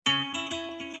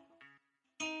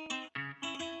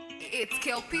It's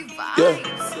Kelpie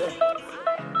Vibes.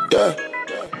 Yeah.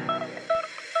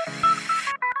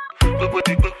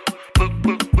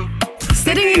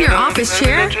 Sitting in your office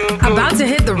chair, about to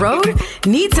hit the road?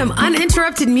 Need some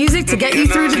uninterrupted music to get you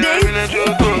through the day?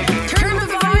 Turn the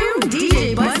volume.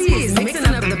 DJ Buzzy is mixing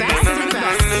up the best of the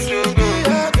best.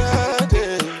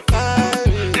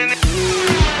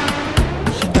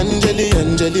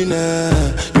 Angelina,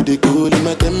 you dey cool in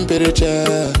my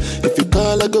temperature. If you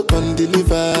call, I go come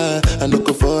deliver. I no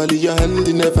go fall in your hand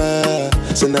never.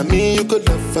 So now me you could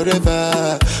love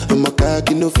forever. I'm a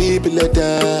cocky no feeble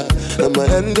letter. I'm a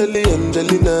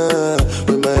Angelina,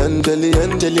 with my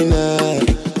Angelina.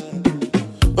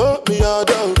 Oh me all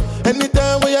down.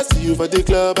 Anytime when I see you for the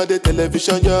club or the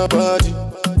television, your body.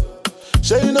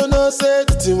 Sure you know say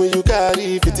the thing when you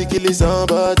carry 50 kill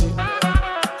somebody.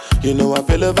 You know I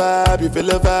feel a vibe, you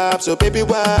feel a vibe, so baby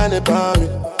whine about me.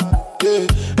 Yeah,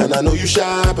 and I know you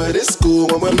shy, but it's cool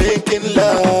when we're making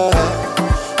love.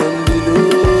 On the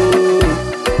low,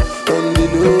 on the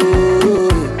low,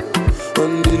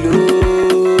 on the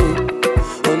low,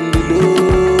 on the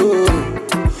low,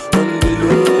 on the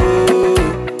low,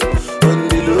 on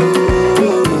the low,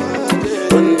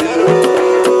 on the low.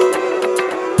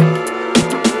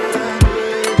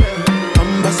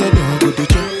 Ambassador, go to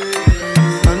church.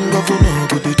 Governor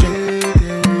go dey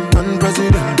jump, and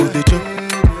president go dey jump.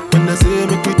 When I say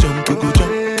make we jump, we go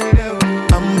jump.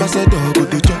 Ambassador go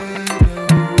dey jump,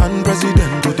 and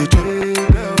president go dey jump,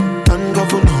 and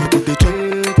governor go dey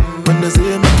jump. When I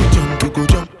say make we jump, we go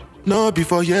jump. No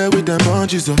before here with them on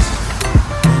Jesus.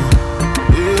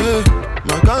 Yeah,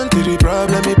 my country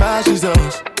problem it passes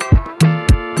us.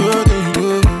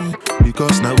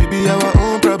 Because now we be our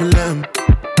own problem.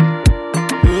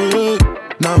 Yeah,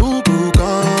 now who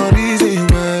can reason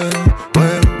well.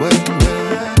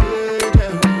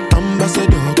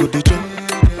 Ambassador go dey jump,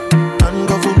 and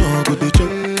governor go dey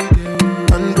jump,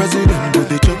 and president go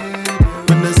dey jump.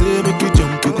 When I say make we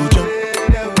jump, we go jump.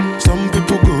 Some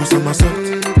people go somersault,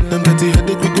 them get the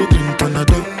headache, we go drink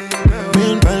Panadol.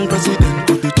 Meanwhile, president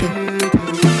go dey jump.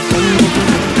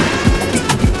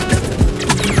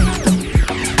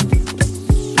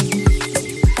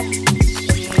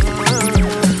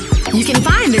 You can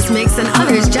find this mix and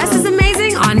others just as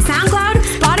amazing on SoundCloud,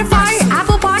 Spotify,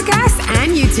 Apple Podcasts,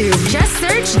 and YouTube. Just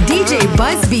search DJ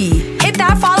Buzz B. Hit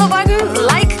that follow button,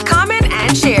 like, comment,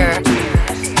 and share.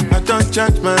 I don't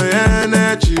charge my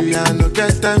energy, I no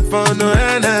get time for no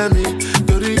enemy.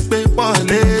 Tori pe pole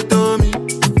to me.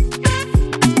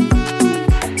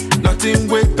 Nothing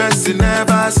with person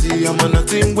never see, I'm on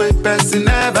nothing with person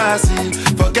never see.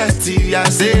 Forget it, I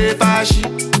say fashi.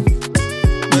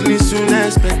 Money soon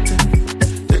expected.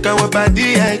 Take our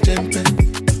body, I jump.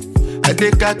 I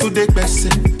take her to the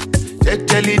person.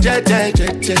 Jelly.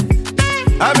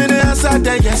 I'm in the answer,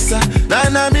 yes sir.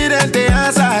 Then I'm in the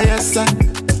answer, yes sir.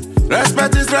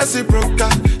 Respect is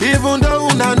reciprocal, even though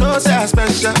I know say I'm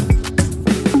special.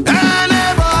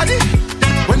 Anybody,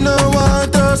 we no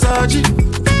want to search it.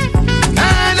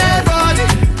 Anybody,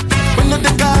 we no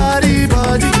the carry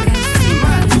body.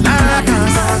 I can't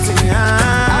start it, I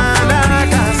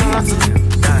can't start it.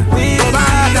 We go back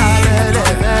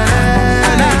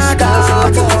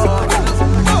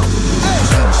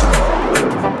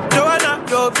Joanna,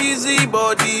 your busy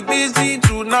body busy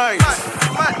tonight.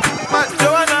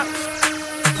 Joanna,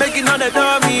 making all the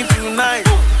dummy tonight.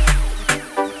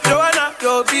 Joanna,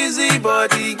 your busy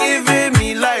body giving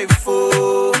me life,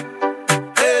 oh,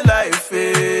 hey life,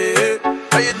 hey.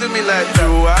 How you do me like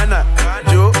Joanna,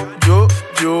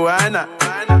 Joanna?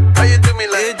 How you do me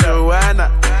like Joanna,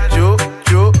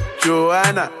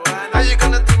 Joanna? How you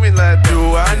gonna do me like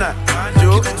Joanna,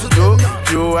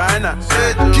 Joanna?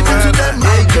 Give it to them,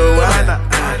 my Joanna,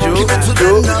 Give it to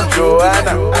them now.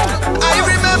 Joanna. I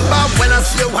remember when I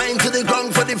see you wine to the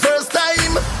ground for the first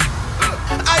time.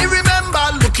 I remember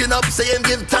looking up saying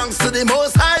give thanks to the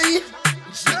Most High.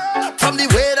 From the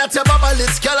way that your bubble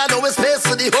is, girl, I know it's space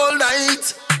for the whole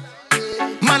night.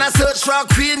 Man, I search for a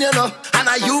queen, you know, and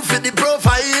I you fit the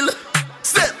profile.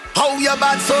 Say, how you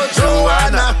bad so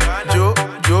Joanna?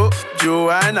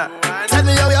 Joanna. Tell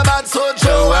me how you bad so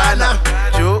Joanna?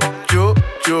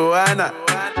 Joanna.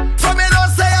 From me don't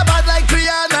say you bad like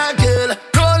Rihanna, girl,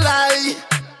 don't lie.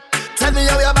 Tell me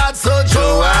how you bad so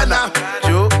Joanna?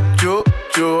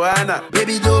 Joanna.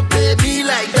 Baby, don't play me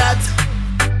like that.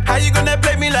 How you gonna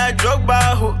play me like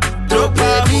Drogba, ho? Don't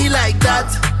play me like that.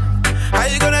 How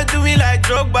you gonna do me like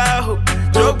Drogba, ho?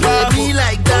 Don't play me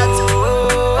like that.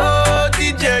 Oh,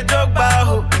 DJ Drogba,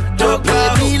 ho? Don't play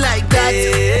me like that.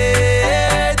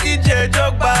 Hey, DJ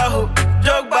Drogba, ho?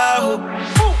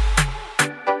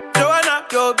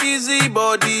 your busy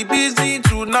body busy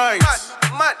tonight.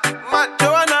 Mad,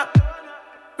 Joanna,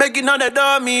 making all the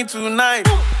dummy tonight.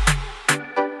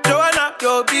 Joanna,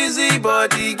 your busy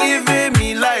body giving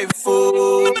me life,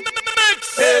 oh,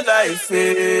 hey life,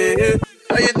 hey.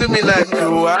 How you do me like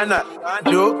Joanna,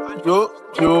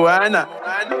 Joanna?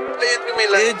 How you do me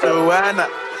like Joanna,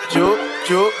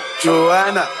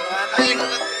 Joanna? How you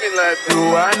gonna do me like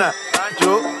Joanna,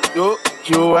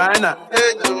 Joanna?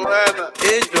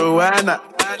 Hey Joanna,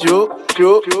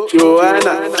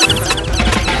 Joanna.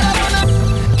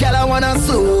 Girl, I wanna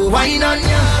slow wine on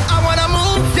ya. I wanna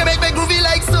move, you make me groovy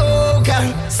like soca.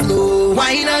 Slow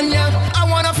wine on ya. I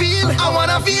wanna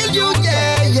feel you,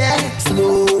 yeah.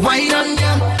 Slow wine on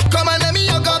ya. Come on, let me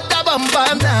hook up the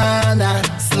bumper, nah.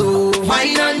 Slow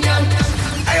wine on ya.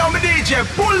 Hey, I'm a DJ,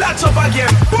 pull that up again.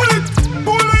 Pull it.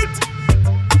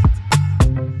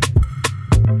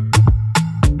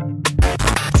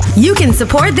 You can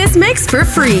support this mix for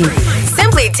free.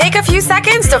 Simply take a few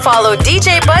seconds to follow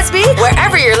DJ Busby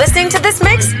wherever you're listening to this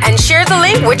mix and share the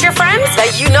link with your friends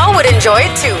that you know would enjoy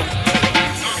it too.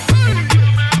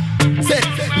 Say,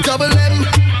 double M,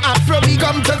 Afro we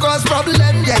come to cause problem,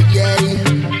 yeah.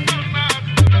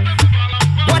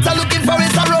 What I'm looking for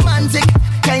is a romantic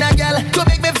kind of girl to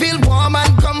make me feel warm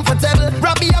and comfortable.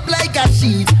 Wrap me up like a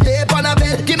sheet, tape on a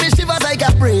bed, give me shivers like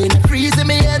a brain, freeze in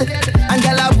me head. And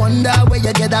girl, I wonder where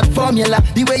you get that formula.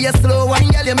 The way you slow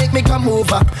wine, girl, you make me come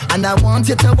over. And I want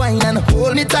you to wine and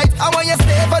hold me tight. I want you to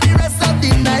stay for the rest of the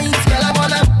night.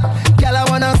 Girl, I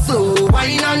wanna slow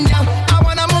wine on ya. I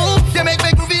wanna move, you make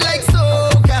me groovy like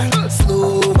soca.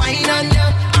 Slow wine on ya.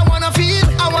 I wanna feel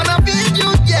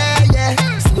you, yeah.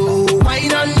 Slow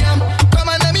wine on ya.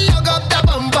 Come on, let me hug up the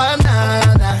bumper,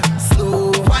 nah.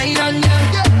 Slow wine on ya.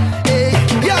 Hey,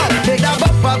 yo, take that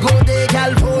bumper, go there,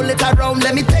 girl. Roll it around,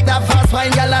 let me take that fast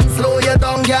wine, girl, and slow you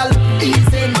down, girl.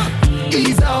 Ease in,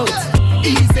 ease out,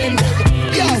 ease in,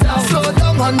 ease out. Slow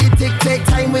down on the tick, take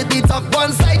time with the top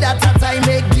one side at a time,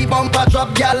 make the bumper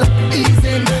drop, girl. Ease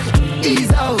in,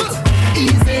 ease out,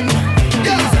 ease in,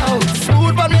 ease out.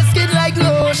 Smooth on the skin like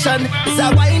lotion. It's a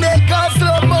wine that cause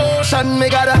slow motion. Me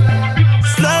gotta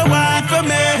slow wine for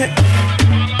me,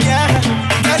 yeah.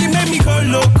 Girl, you make me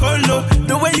colo.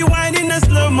 The way you whine in the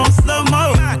slow-mo.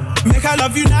 Make I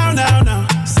love you now.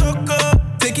 So good,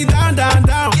 take it down.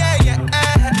 Yeah.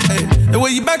 Hey. The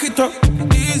way you back it up,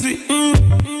 easy.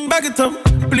 Back it up,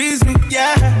 please me,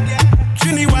 yeah.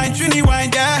 Trini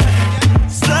wine, yeah.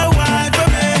 Slow wine for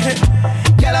me.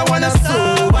 girl, I wanna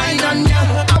slow wine on ya.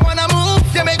 I wanna move,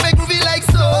 you make me groovy like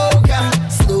soca.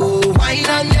 Slow wine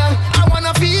on ya. I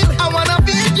wanna feel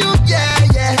you,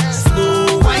 yeah.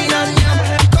 Slow wine on ya.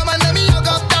 Come on, let me hug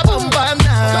up the bumper,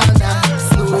 nah.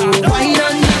 Slow wine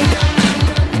on ya.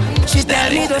 She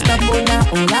tell me to stop, oh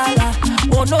la la.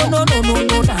 Oh no, na.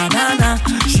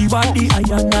 She want the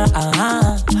ayana,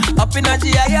 up in a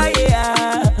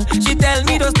yeah. She tell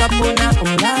me to stop, oh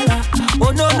la la.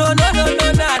 Oh no, na.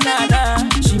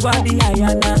 She want the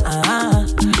ayana,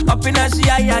 up in a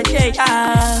yeah.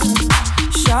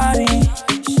 Shawty,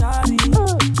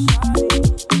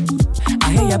 I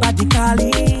hear your body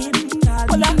calling.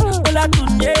 Hola,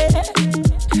 tunye,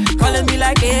 calling me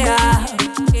like yeah.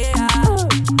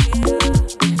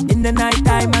 In the night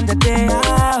time and the day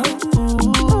out,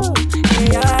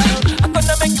 I'm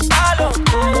gonna make you follow.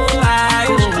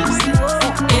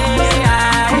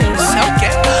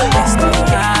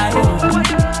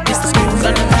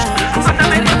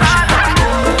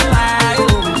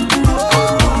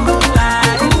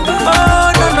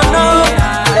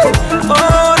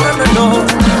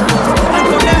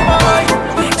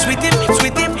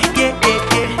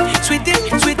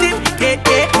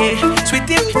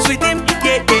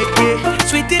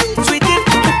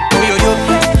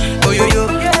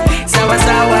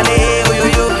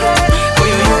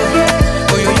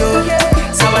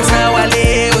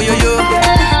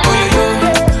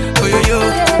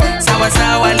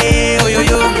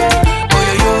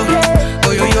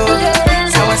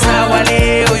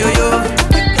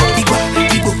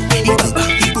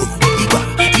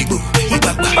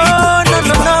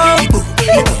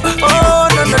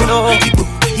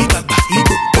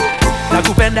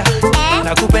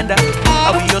 Nakupenda,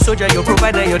 I will your soldier, your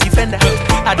provider, your defender.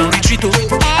 I don't retreat,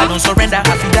 I don't surrender.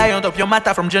 I feel die on top your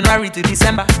matter from January to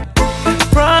December.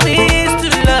 Promise to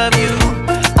love you,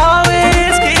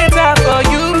 always get out for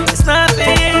you. It's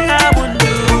nothing I won't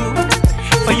do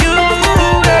for you.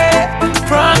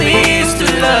 Promise to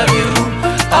love you,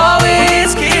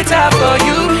 always get out for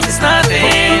you. It's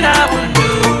nothing I won't do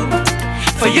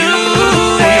for you.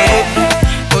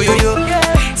 Oh yo,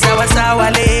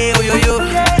 sawa le, oh yo.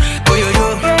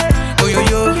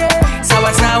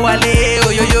 Sawa le,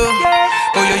 oh yo.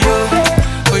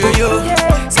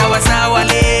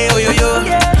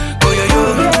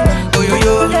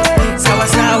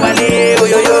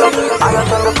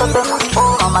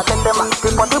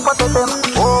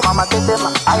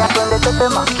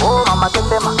 tetema, oh mama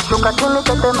tetema, shuka chini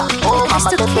tetema, oh mama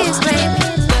tetema.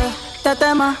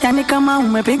 Tetema, yani kama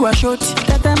umepigwa shoti.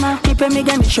 Tetema, nipe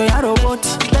miganisho ya roboti.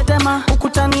 Tetema,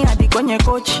 ukutani hadi kwenye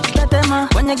kochi. Tetema,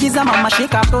 kwenye giza mama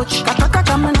shika tochi. Kataka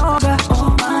kama noga,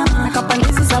 oh mama,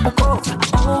 nakapandizi za Bukoba,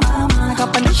 oh mama,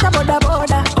 nakapandisha boda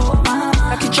boda, oh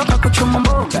mama, akichoka kuchuma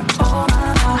mboga, oh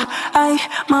mama. Ai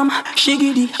mama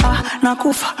shigidi,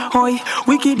 nakufa hoi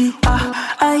wikidi,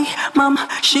 ai mama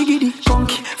shigidi,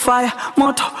 konki fire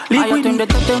moto liquidi. Aya twende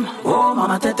tetema, oh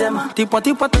mama tetema, tipo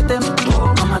tipo tetema,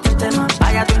 oh mama tetema.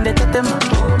 Aya twende tetema,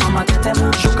 oh mama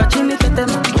tetema, shuka chini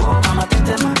tetema, oh mama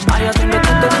tetema. Aya twende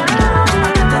tetema, oh mama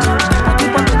tetema, tipo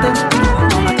tipo tetema, oh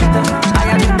mama tetema.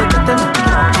 Aya twende tetema,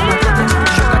 oh mama tetema,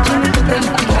 shuka chini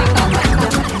tetema, oh mama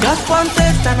tetema. Just one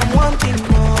taste and I'm wanting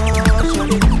more,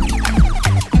 shawty.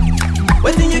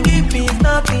 Waiting you give me is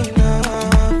not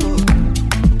enough, oh.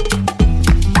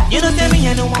 You don't tell me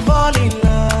I know I'm falling in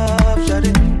love,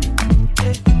 shawty,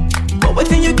 yeah. But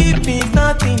waiting you give me is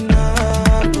not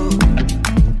enough, oh.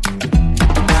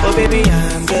 Oh baby,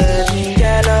 I'm getting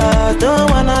jealous. Don't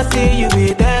wanna see you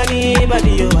with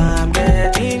anybody, oh. I'm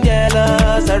getting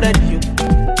jealous already,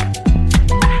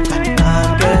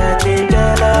 I'm getting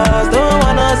jealous. Don't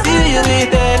wanna see you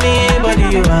with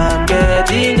anybody, oh. I'm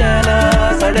getting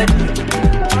jealous already.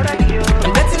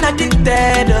 I'm getting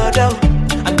addicted, oh, oh.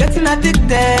 I'm getting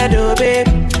addicted, oh, babe.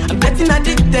 I'm getting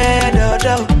addicted, oh,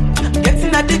 oh. I'm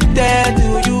getting addicted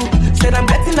to you. Said I'm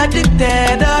getting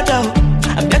addicted, oh, oh.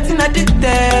 I'm getting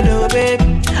addicted, oh, babe.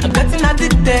 I'm getting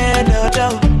addicted, oh,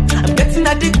 oh. I'm getting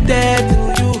addicted to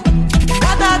you.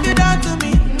 What have you done to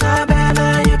me? Nah,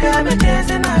 baby, you got me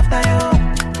chasing after you.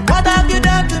 What have you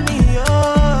done to me,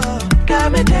 oh?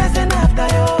 Got me chasing after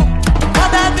you.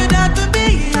 What have you done to me,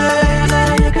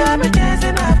 yeah? You got me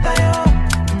chasing after you.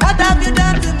 What have you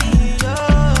done to me,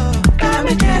 oh? Got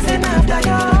me chasing after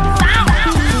you.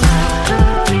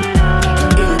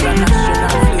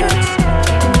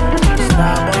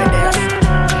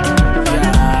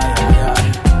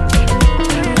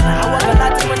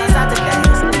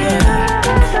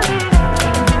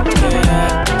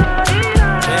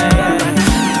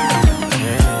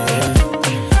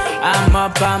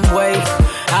 I'm waiting.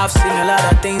 I've seen a lot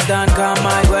of things done come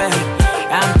my way.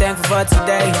 I'm thankful for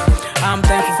today. I'm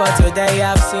thankful for today.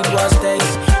 I've seen worse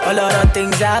days. A lot of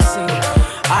things I've seen.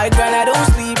 I grind, I don't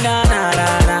sleep, nah, nah,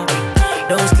 nah, nah.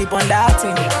 Don't sleep on that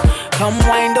thing. Come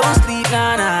wine, don't sleep,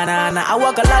 nah, nah, nah, nah. I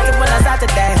walk a lot when I start to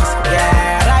dance.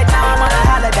 Yeah, right now I'm on a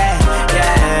holiday.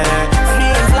 Yeah,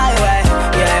 free and fly away.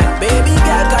 Yeah, baby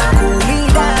girl, come cool me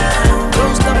down.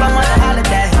 Don't stop, I'm on a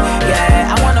holiday.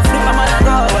 Yeah, I wanna flip, I'm gonna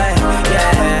go away.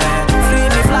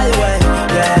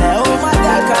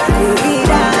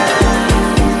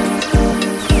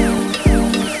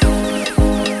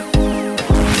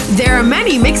 There are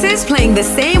many mixes playing the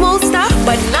same old stuff,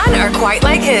 but none are quite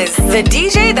like his. The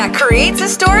DJ that creates a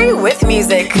story with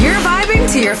music. You're vibing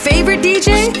to your favorite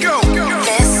DJ?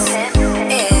 This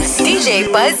is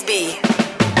DJ Buzz B.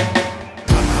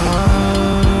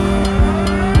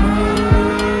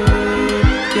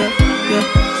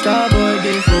 Starboy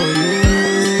day for you.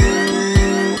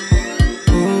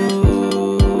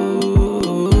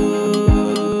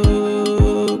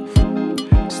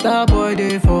 Starboy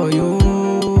day for you.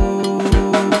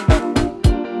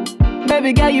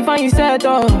 Baby girl, you find yourself,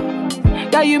 oh.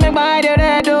 Girl, you make my head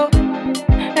red, oh.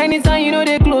 Anytime you know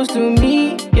they close to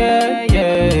me, yeah,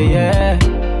 yeah, yeah.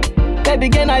 Baby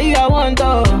girl, now you I want,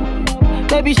 oh.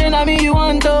 Baby, shey na me you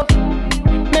want, oh.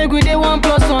 Make we dey 1 +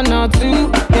 1 or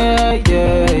 2, yeah,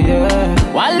 yeah,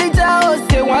 yeah. 1 liter, oh,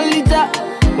 say 1 liter.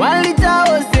 1 liter,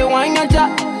 oh, say 1 yacha.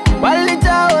 1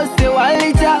 liter, oh, say 1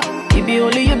 liter. It be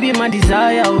only you be my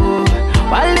desire, oh.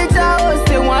 1 liter, oh,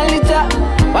 say 1 liter.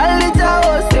 1 liter,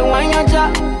 oh, say 1 yacha.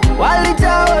 1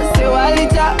 liter, oh, say 1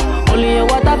 liter. Only your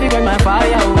water be burn my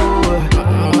fire, oh.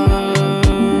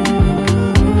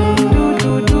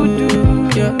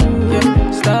 Yeah, yeah.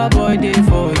 Starboy day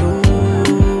for you.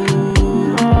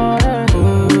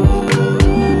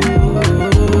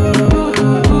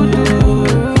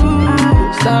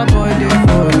 Starboy day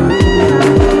for you.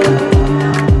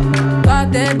 Toi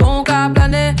t'es bon qu'à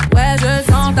planer. Ouais, je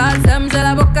sens ta sème, j'ai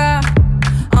la boca.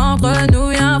 Entre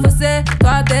nous y'a un fossé.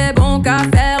 Toi t'es bon qu'à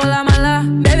faire la mala.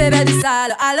 Bébé fais du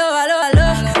sale, allo, allo, allo.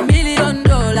 $1 million,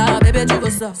 bébé tu veux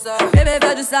ça. Bébé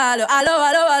fais du sale, allo,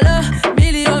 allo, allo. $1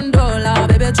 million,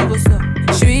 bébé tu veux ça.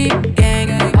 J'suis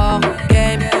gang, hors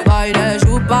game. Boy ne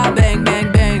joue pas bang,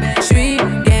 bang, bang. J'suis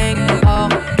gang, hors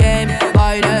game.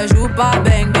 Boy ne joue pas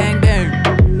bang, bang, bang.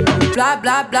 Bla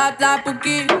bla bla bla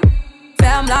pouki.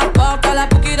 Ferme la porte à la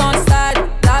pouki dans le side.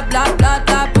 Bla bla bla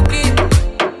bla pouki.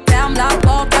 Ferme la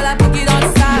porte à la pouki dans le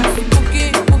side.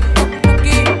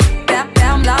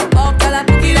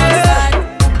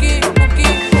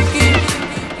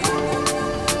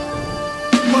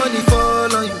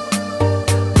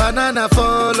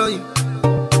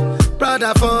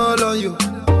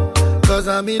 you. Cause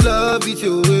I'm in love with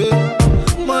you.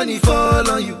 Money fall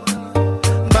on you.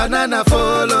 Banana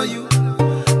fall on you.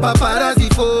 Paparazzi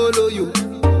follow you.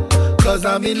 Cause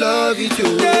I'm in love with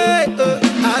you. Yeah,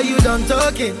 are you done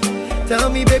talking? Tell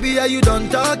me, baby, are you done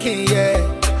talking? Yeah.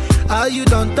 Are you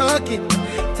done talking?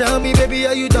 Tell me, baby,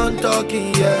 are you done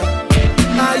talking? Yeah.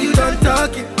 Are you done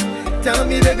talking? Tell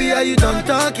me, baby, are you done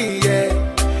talking? Yeah.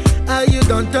 Are you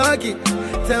done talking?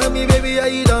 Tell me, baby, are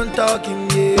you done talking?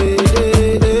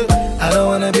 Yeah. I don't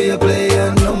wanna be a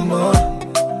player no more.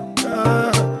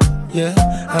 Yeah.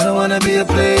 I don't wanna be a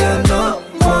player no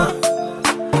more.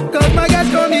 Cause my guys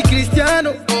call me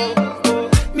Cristiano,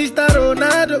 Mr.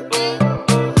 Ronaldo,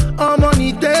 I'm on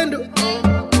Nintendo.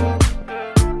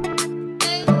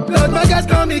 Cause my guys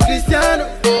call me Cristiano,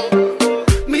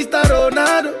 Mr.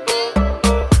 Ronaldo,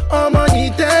 I'm on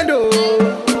Nintendo.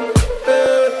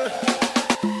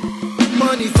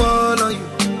 Money fall on you,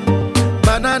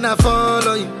 banana fall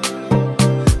on you,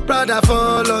 Prada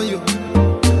fall on you.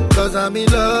 Cause I'm in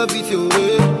love with you.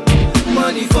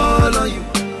 Money fall on you,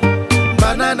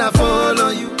 banana fall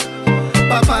on you,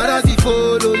 paparazzi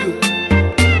follow you.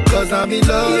 Cause I'm in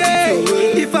love with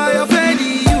you. If I offend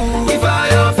you,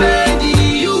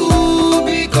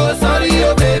 because sorry,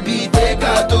 oh baby, take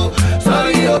out.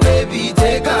 Sorry, oh baby,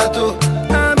 take out.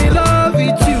 I'm in love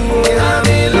with you. I'm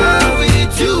in love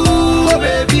with you. Oh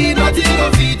baby, nothing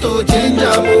of it to change.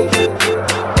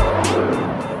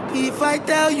 If I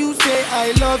tell you, say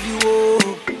I love you,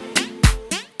 oh.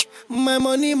 My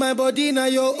money, my body, now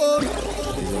your own.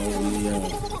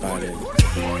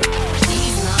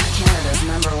 He's not Canada's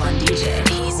 #1 DJ.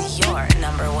 He's your #1.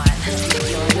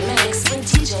 You're in the mix with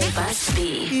DJ Buzz B.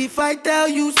 If I tell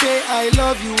you, say I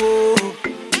love you, oh.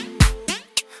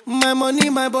 My money,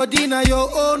 my body, now your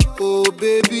own, oh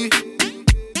baby.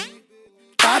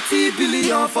 30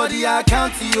 billion for the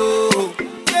account, yo.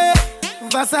 Yeah.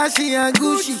 Versace and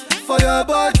Gucci for your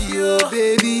body, oh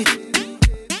baby.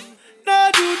 No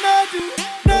do,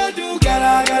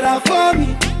 gotta for me.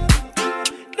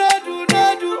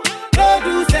 No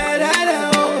do, say that,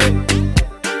 oh.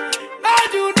 No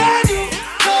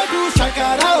do,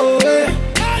 shakara, oh.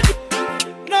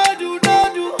 No do,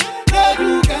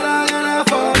 gotta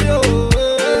for me, oh.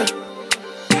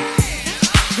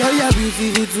 Girl, you're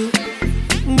beautiful too.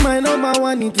 My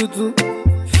 #1 in tutu.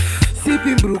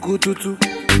 Sipping bruku tutu.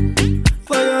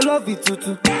 For your love it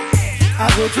tutu. I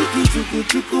go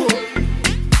chuku.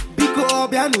 Biko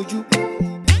obianuju.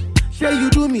 Say you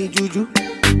do me juju.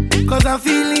 Cause I'm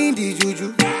feeling the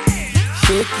juju.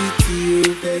 Shake it to you.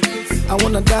 Take it. I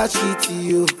wanna dash it to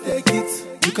you. Take it.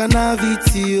 You can have it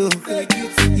to you. Take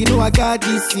it. You know I got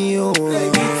this in you.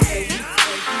 Take it.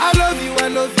 I love you.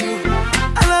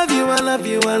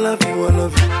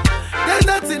 There's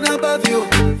nothing above you.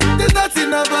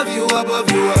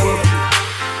 Above you.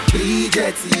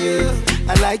 Bridget, you.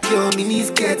 I like your mini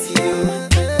skirt, you.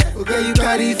 Okay, you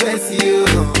carry fancy, you.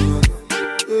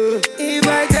 If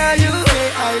I tell you,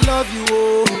 hey, I love you,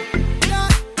 oh.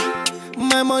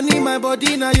 My money, my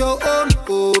body, now your own,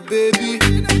 oh baby.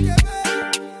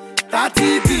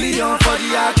 30 billion for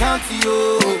the account,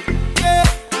 yo. Yeah.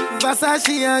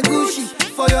 Versace and Gucci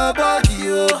for your body,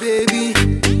 oh baby.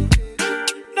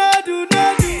 No do,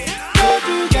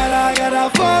 gotta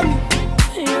for me.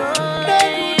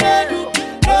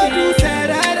 No do, say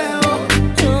that, oh.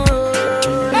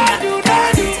 No do,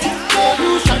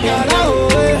 shakara, oh.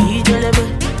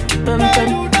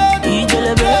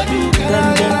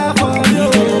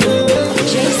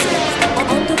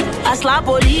 I slap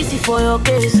police for your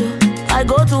case. I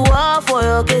go to war for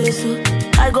your case.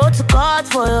 I go to court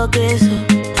for your case.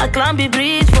 I climb the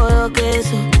bridge for your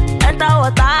case. Enter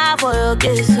water for your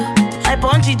case. I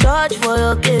punch the judge for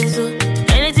your case.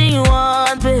 Anything you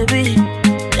want, baby,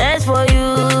 that's for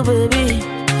you, baby.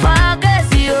 For your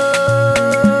case, yo.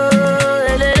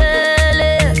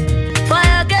 For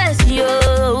your case, yo.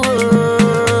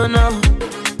 No.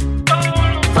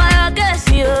 For your case,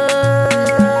 yo.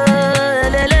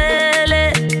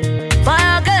 For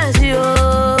your case, yo.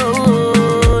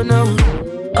 No.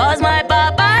 Cause my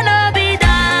papa no be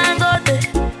Dangote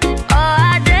or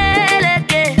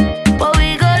Adeleke, but we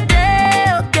go there,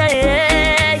 okay,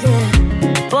 yeah.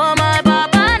 For my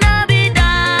papa no be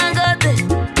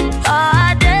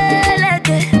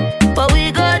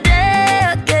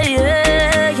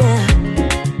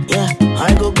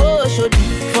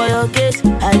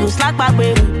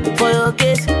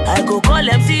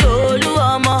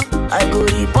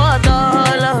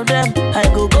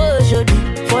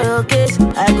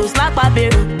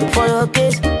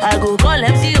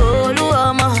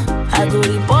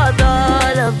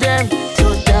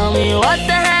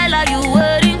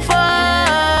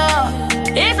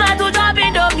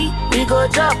go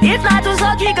chop. If not to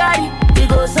suck you, got it, we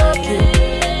go suck you.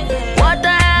 What the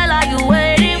hell are you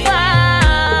waiting for?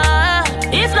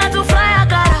 If not to fly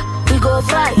akara, we go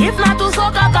fly. If not to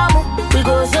soak akamu, we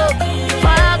go soak.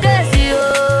 Fire gas you,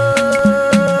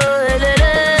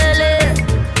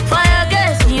 fire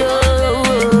gas you,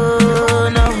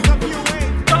 no.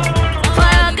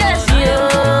 Fire gas you,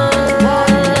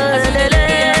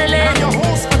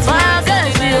 fire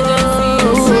gas you.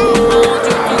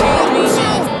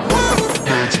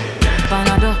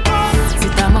 Panado,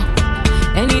 Sitamo,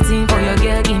 anything for your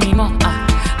girl, give me more.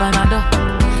 Panado,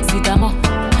 Sitamo,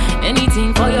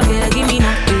 anything for your girl, give me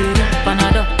more.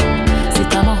 Panado,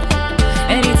 Sitamo,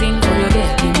 anything for your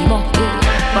girl, give me more.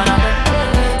 Panado,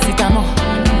 Sitamo,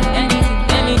 anything.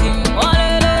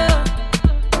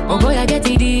 Oh boy, I get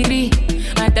a degree.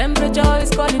 My temperature is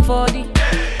calling for the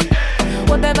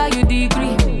whatever you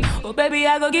degree. Oh baby,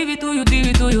 I go give it to you, give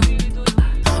it to you.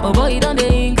 Oh boy, it don't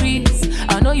they increase.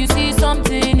 I know you see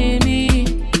something in me.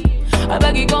 I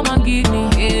beg you, come and give me.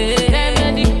 Yeah.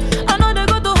 I know they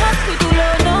go to hospital,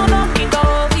 no, it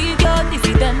all be your this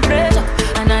is temperature.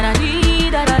 And I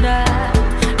need da da da.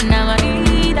 Now I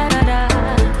need da da da.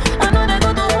 I know they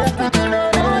go to hospital, no,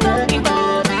 it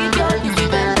all be your this is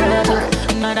temperature.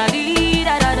 And I need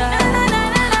da da da.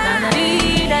 And I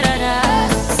need da da da.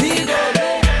 See go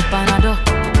Panado,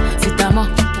 Sitamo,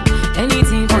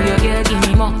 anything for your girl, give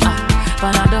me more.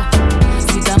 Panado,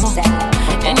 Sitamo,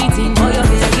 anything for your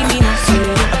girl, give me more.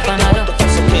 Panado,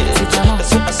 Sitamo,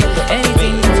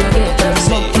 anything for your girl, give me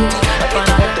more.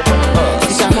 Panado,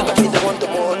 Sitamo.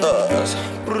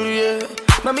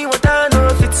 Mommy, what I know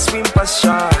if it's swim past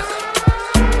shark.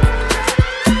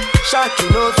 Shark, you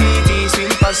know fit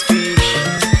swim past fish.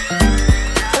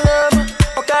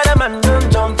 Okada man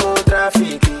don't jump to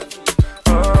traffic.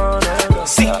 Oh, no.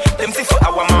 See, them see for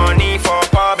our money for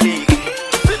public.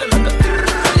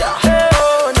 Hey,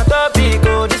 oh, not a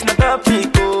pico, this not a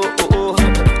pico. Oh.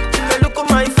 Look at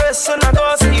my face, so not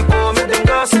gossip, oh, make them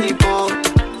gossip, oh.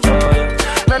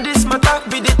 Now this matter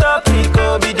be the topic,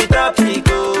 oh, be the topic,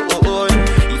 oh.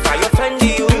 If I offend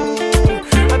you,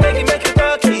 I beg you make you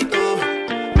talk it, oh.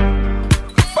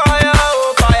 Fire,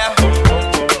 oh fire.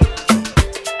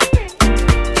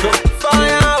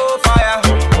 Fire, oh fire.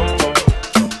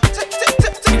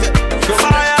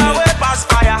 Fire, way past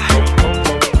fire.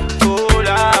 Oh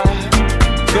Lord.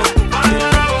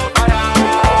 Fire, oh fire.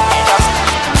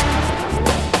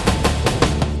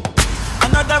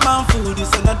 Another man food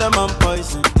is another man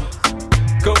poison.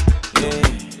 Go, yeah.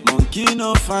 Monkey no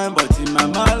fine, but in my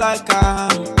mind like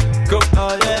I'm. Go,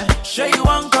 oh yeah. Sure you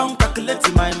want come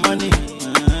calculate my money.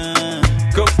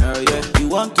 Go, oh yeah. You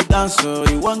want to dance or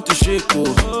you want to shake,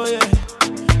 oh yeah.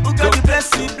 Who got the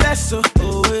blessing, bless oh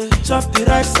yeah. Chop the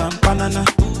rice and banana,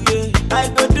 oh yeah. I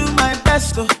go do my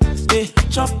best, oh yeah.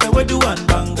 Chop the way do one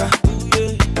banga, oh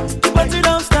yeah. The party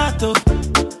don't start, oh.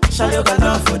 Shall you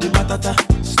love for the matata?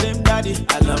 Slim daddy,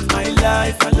 I love my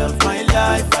life, I love my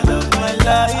life, I love my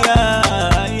life,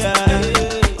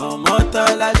 yeah. Oh,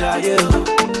 mortal, I die,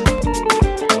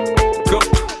 go.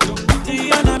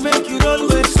 Diana make you roll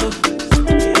with so.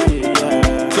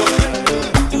 Yeah. Go.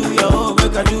 Do your own,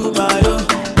 make I do my own.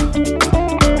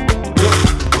 Go.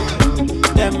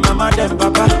 Them mama, them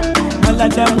papa, all of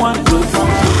them want to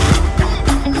come.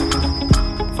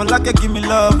 For like you give me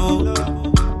love, oh.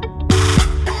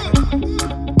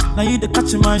 Now you the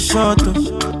catch my shot, oh.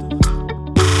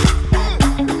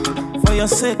 For your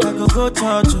sake, I go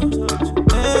charge you.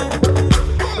 Hey.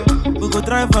 We go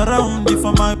drive around you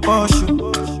for my Porsche.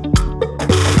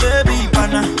 Baby,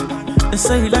 pana, they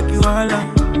say you like you all,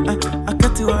 I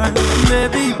get you all.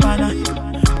 Baby, pana,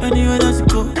 anywhere that you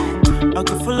go, I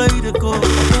can follow you to go.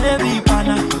 Baby,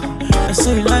 pana, they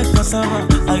say you like cassava,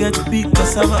 I get to be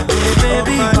cassava. Hey,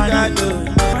 baby, pana,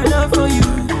 my love for you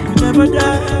never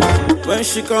die. When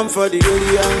she come for the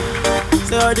area,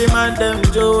 say all the man them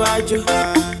Joe Ajo,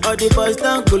 all the boys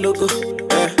down Kologo.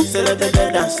 Say let the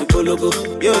dance to Kologo.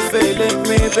 You feeling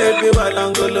me, baby, while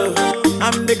I'm golo.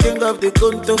 I'm the king of the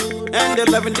Kunto, and they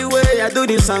loving the way I do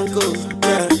this uncle.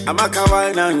 Yeah, I'm a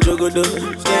kawaii and jogodo.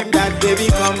 Same that baby,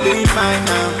 come be mine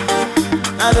now.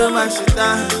 I don't mind shit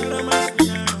down.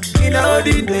 In all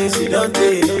the days you don't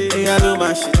take, I don't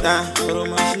mind shit down.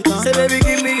 Say baby,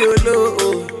 give me your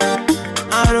love.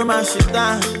 I romance you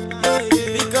down.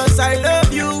 Because I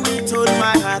love you with all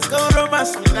my heart. Go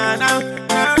romance me now, now.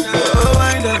 Oh,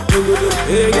 wind up,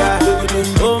 hey, yeah,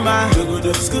 oh, my,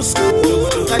 school,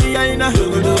 Kaliana,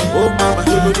 oh, mama,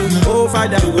 oh,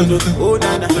 father, oh,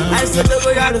 nana. I said,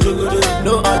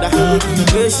 no other,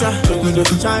 Asia,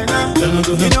 China.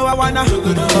 You know I wanna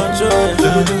control,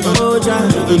 oh, John,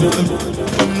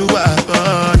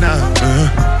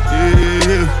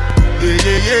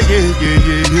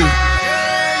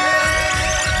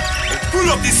 Pull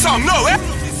up this song now, eh?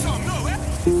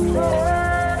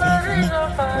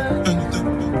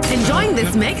 Enjoying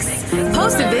this mix?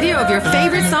 Post a video of your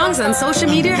favorite songs on social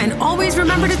media and always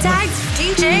remember to tag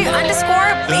DJ_BUZZB.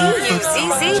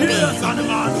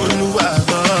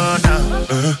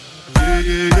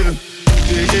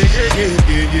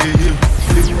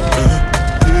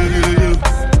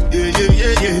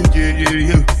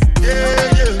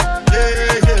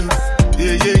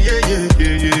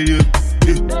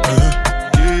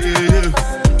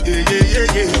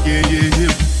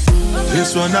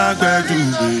 This one I got to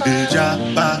be the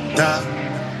jabata.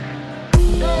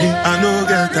 Me I no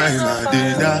get time I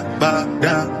did that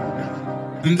bada.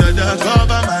 Dada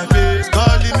cover my face,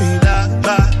 calling me that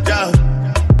bada.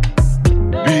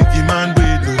 Biggie man we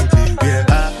no think we're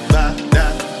bada.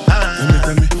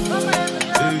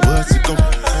 Tell me, what's it come?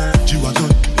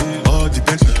 G-Wagon, all the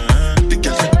Bentley, the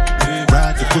gas,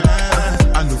 ride the foot.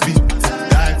 I no feet,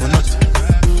 die for nothing.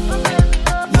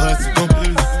 What's it come?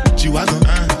 G-Wagon.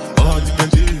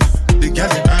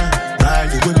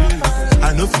 I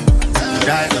know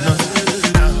die or not.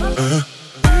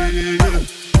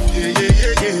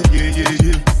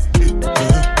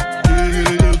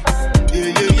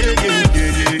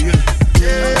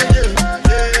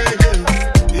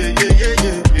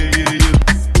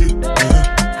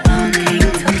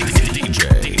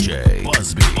 DJ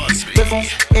Busby.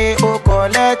 Oh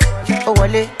collect, oh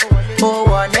wale, oh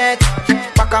one net.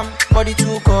 Pakam body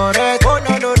too correct. Oh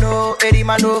no,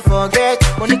 Erima no forget.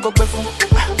 Money go pay for.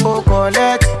 Oh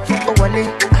collect, oh wale,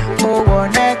 oh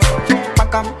one net.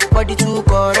 Pakam body too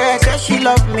correct. Say she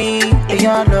love me, and you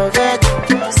love it.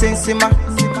 Sensima,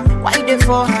 why they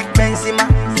for her Benzema?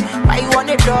 Why you want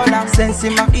 $1?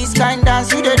 Sensima, this kind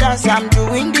dance you the dance. I'm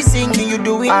doing the singing, you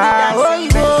doing the dance.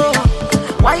 Oh,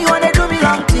 why you wanna do me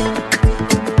long thing?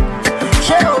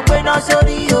 She open up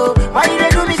sorry yo. Why they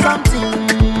do me something?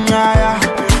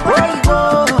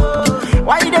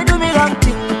 Why they do me wrong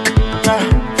thing?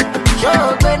 Show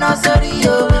open up sorry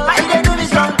yo. Why they do me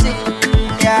something?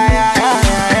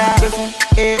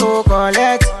 Oh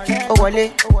collect, oh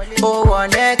wale, oh one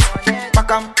net.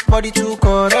 Pakam body too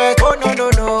correct. Oh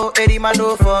no, Erima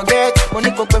no forget.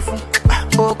 Money go pay for.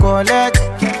 Oh collect,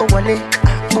 oh wale,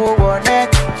 oh one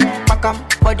net. Pakam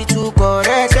body too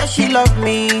correct. Say she love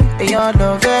me, and you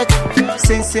love it.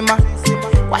 Sensima,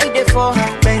 why they for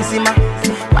her Benzema?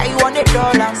 Why you want $1?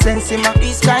 Sensima,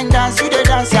 this kind dance you the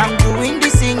dance. I'm doing the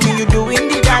singing, you doing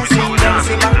the dancing.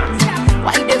 Benzema,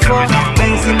 why they for her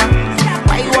Benzema?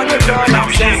 Why you want $1?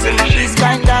 Sensima, this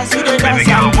kind dance you the dance.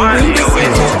 I'm doing the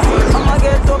singing. I'ma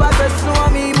get over the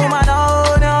me, mama no.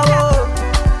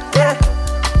 Yeah,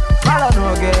 Malo no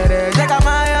get it. Check out my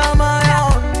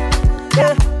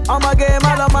yeah, I'ma get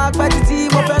Malo my petty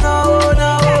mo pe no.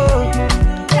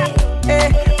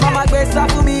 Mama gbe sa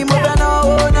for me mo pe no.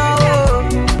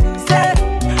 Say,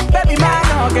 baby man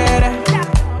no get it.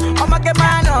 I'ma get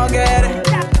man no get it.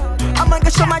 I'ma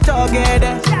get show my dog get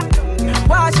it.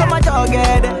 Why show my dog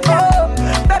get it? Oh,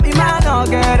 baby man no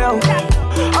get it.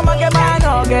 I'ma get man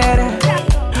no get it.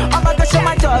 I'ma get show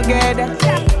my dog get it.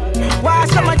 Why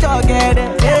show my dog get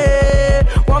it? Yeah,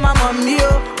 want my mommy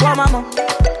oh, want my mom,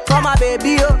 want my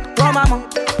baby oh, want my mom,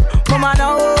 mama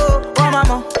no oh, want my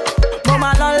mom.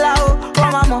 Mama Lola, oh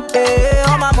mama, eh,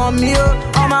 oh my mommy, oh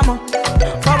mama,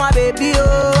 oh my baby, oh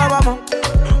mama,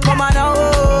 mama no,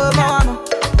 oh mama,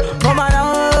 mama no,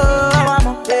 oh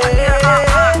mama, eh.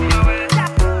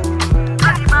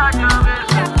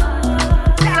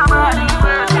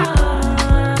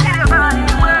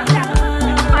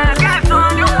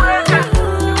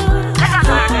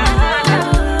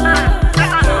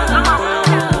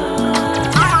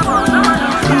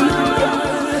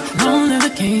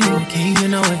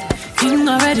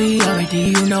 Already,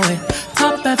 you know it.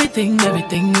 Top everything,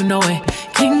 you know it.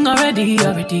 King already,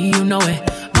 you know it.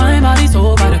 My body's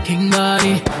so by the king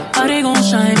body. Body gon'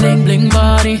 shine, bling, bling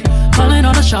body. Calling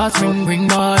all the shots, ring, ring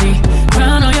body.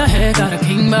 Crown on your head, got a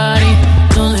king body.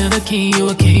 Don't live a king,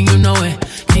 you know it.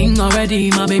 King already,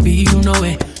 my baby, you know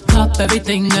it. Top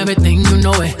everything, you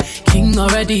know it. King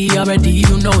already,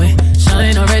 you know it.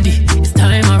 Shine already, it's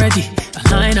time already.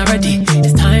 Align already,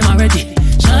 it's time already.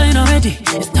 Shine already,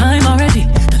 it's time already.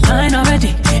 The line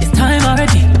already, it's time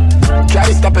already. Try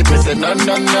to stop it, me say no.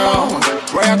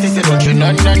 Royalty say don't you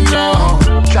no.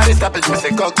 Try to stop it, me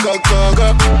say go.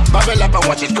 Bubble up and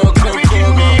watch it go.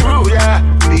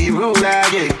 Be ruler,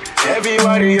 yeah.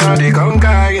 Everybody on the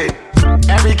conquer, yeah.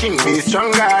 Every king be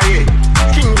stronger, yeah.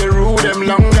 King the rule them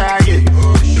longer, yeah.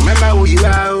 Remember who you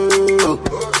are, oh.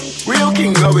 Real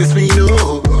king always be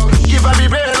no. Give up the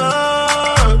brave,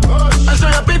 and show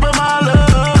your people my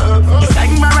love.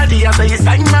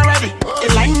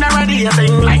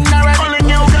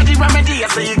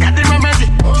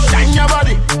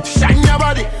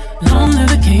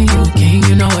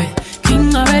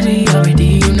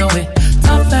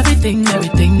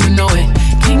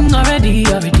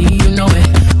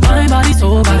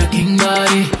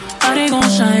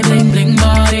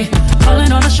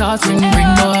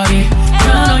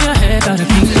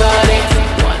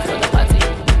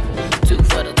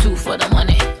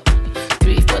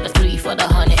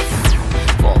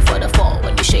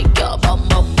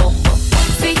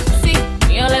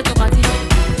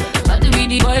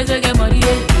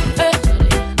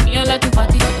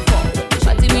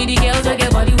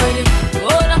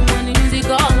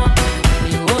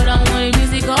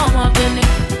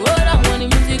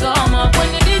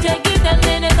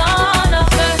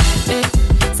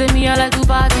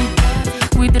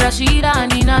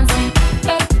 and Nancy.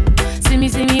 See me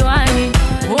whining.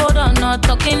 Hold on, not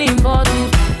talking in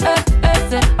bottles.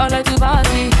 I like to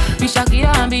party. Be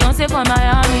Shakira and Beyonce from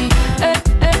Miami.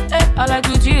 I like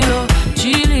to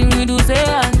chilling with Uze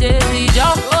and Jay-Z.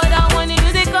 Just go down when the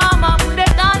music come up, put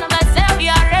it down on myself. We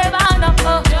are raving up,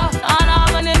 oh. Turn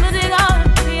up when the music come.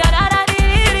 We are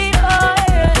da-da-dee-dee-dee, oh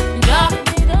yeah. Just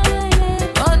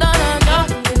go down and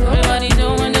just. Everybody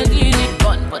doing the DJ.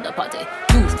 Fun for the party,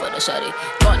 move for the shawty.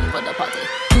 Fun for the party,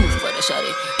 move for the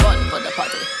shawty. Fun for the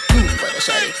party, move for the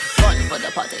shawty. Fun for the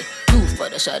party, move for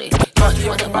the shawty. Fun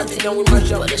for the party, then we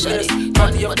mash up the shawty.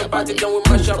 Fun for the party, then we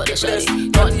mash up the shawty.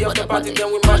 Fun for the party, then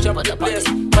we mash up the place.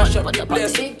 Mash up the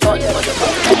place. Fun for the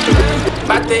party.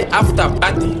 Party after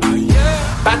party.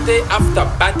 Party after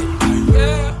party.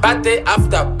 Party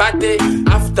after party.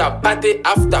 After party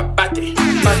after party.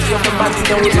 Party after party,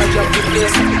 then we mash up the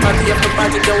place. Party after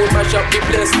party, then we mash up the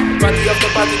place. Party after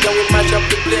party, then we mash up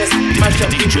the place. Mash up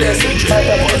the place.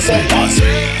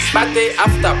 Party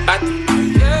after party.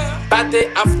 Party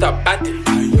after party.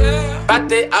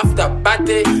 Party after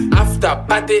party. After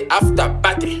party after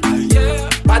party.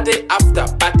 Party after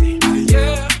party.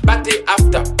 Party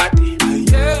after party.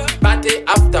 Party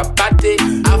after party.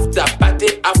 After party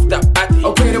after party.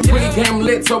 Okay, the pregame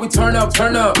lit, so we turn up.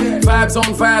 Vibes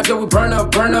on vibes, yeah, we burn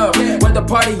up. Where the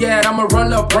party at, I'ma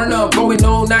run up. Going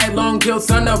all night long till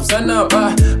sun up.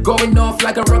 Going off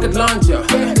like a rocket launcher.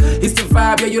 It's the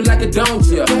vibe, yeah, you like it, don't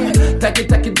ya? Take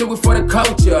it, do it for the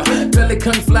culture. Billy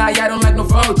couldn't fly, I don't like no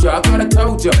vulture. I thought I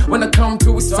told ya, when I come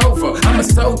through it's over. I'm a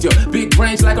soldier, big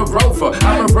range like a rover.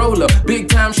 I'm a roller, big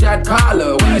time shot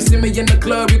caller. When you see me in the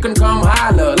club, you can come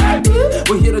holler. Like,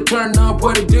 we're here to turn up,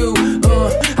 what to do?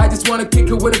 I just wanna kick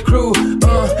it with a crew.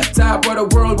 Top of the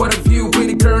world, what a view.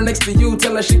 Pretty girl next to you,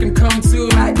 tell her she can come too.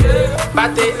 Like,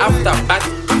 party after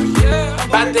party.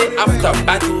 Party after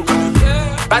party.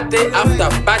 Party after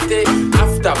party.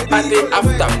 After party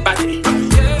after party.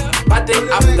 Party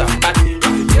after party.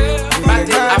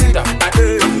 Party after party.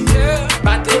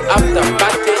 Party after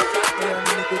party.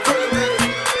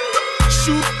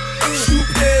 Shoot,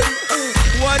 baby.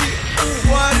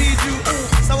 What did you?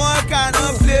 Someone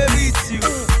cannot play with you.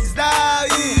 Is that how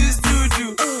you used to do?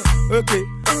 Okay,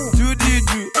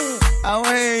 do. I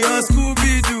want your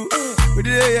Scooby-Doo. We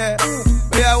did it, yeah.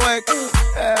 We are work.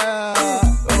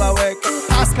 Overwork.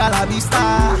 Pascal Abista.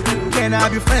 Can I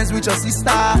be friends with your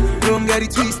sister? Don't get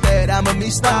it twisted, I'm a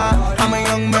mister. I'm a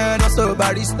young man, also a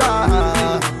barista.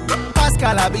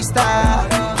 Pascal Abista.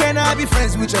 Can I be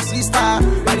friends with your sister?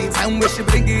 By the time we should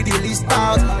bring the list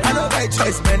out, I know my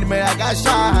choice, man, I got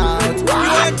shout. You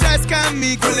want just can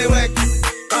me, cool it work.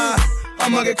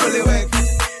 I'm gonna get cool it work.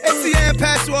 ATM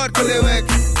password, cool it work.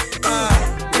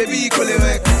 Baby, cool it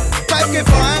work. 5K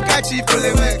for handkerchief, cool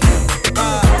it work.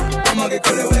 I'm gonna get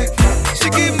cool it work. She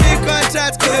give me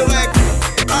contract, cool it work.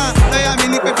 I am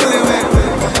in it, cool it work.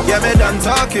 Yeah, me done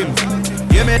talking.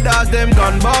 Yeah, me does them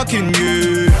gun barking,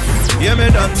 yeah. Yeah, me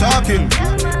done talking.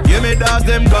 Yeah, me does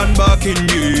them gun barking,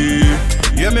 yeah.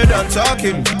 Yeah, me done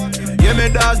talking. Yeah, me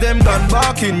does them gun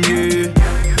barking, yeah.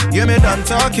 Yeah, me done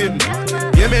talking.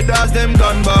 Yeah, me does them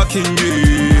gun barking,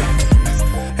 yeah.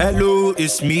 Hello,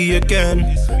 it's me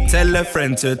again. Tell a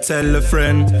friend to tell a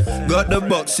friend. Got the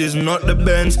boxes, not the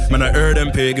Benz. Man, I heard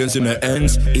them pagans in the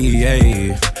ends.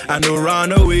 Yeah, I know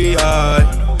run away,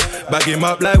 back him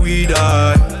up like we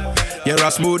die. Yeah, I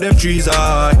smoke them trees,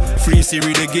 Free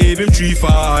Siri, they gave him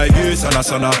 3-5. Yes, and a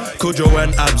sana. Kojo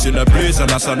and abs in the place,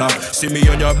 and a sana. See me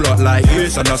on your block like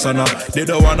yes, and a sana. They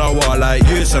don't wanna walk like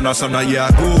yes, and a sana. Yeah,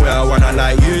 I go where I wanna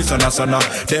like yes, and a sana.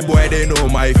 Them boy, they know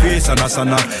my face, and a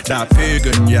sana. That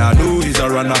pagan, yeah, I know he's a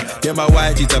runner. Yeah, my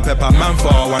white eat a pepper man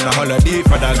for one a holiday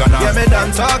for the Ghana. Yeah, me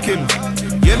done talking.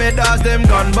 Yeah, me does them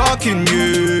gun barking,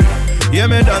 yeah. Yeah,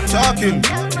 me done talking.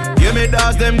 Yeah, me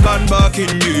does them gun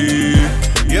barking, yeah.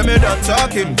 Yeah, me done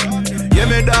talking. Yeah,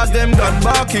 me does them gun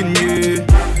barking, yeah.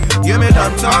 Yeah, me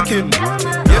done talking.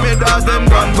 Yeah, me does them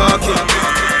gun barking.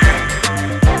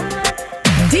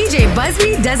 DJ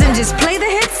Busby doesn't just play the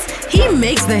hits, he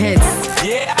makes the hits.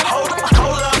 Yeah, hold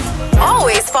up.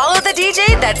 Always follow the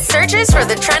DJ that searches for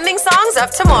the trending songs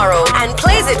of tomorrow and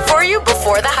plays it for you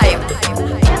before the hype.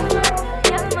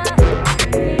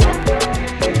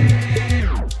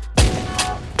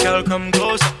 Girl, come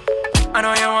closer. I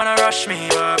know you wanna rush me,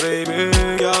 but baby,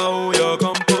 yo, your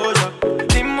composure.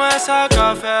 Dis-moi ça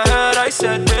qu'a fait, I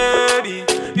said, baby,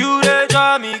 you they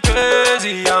drive me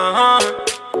crazy,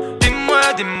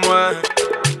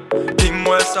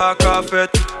 Dis-moi ça qu'a fait,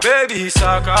 baby,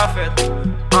 ça qu'a fait,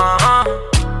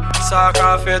 ça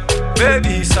qu'a fait,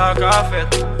 baby, ça qu'a fait,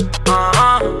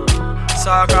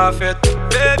 ça qu'a fait,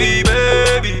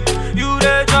 baby, You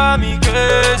they drive me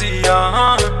crazy,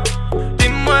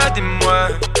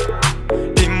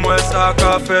 Dis-moi ça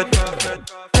qu'a fait.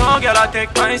 No girl, I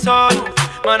take my soul.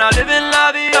 Man, I live in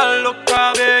la vie, I look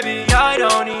at baby. I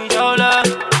don't need your love.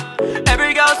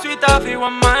 Every girl sweet, I feel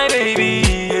want my baby.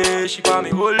 Yeah, she call me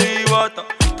holy water.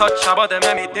 Touch her body,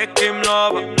 make me take him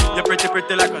love. You're pretty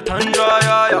like a tundra,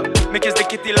 yeah. Make you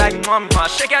stick it like mama.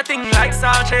 Shake your thing like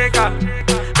salt shaker.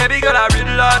 Baby girl, I real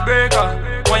Lord breaker.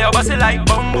 When you bust it like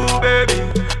bamboo, baby.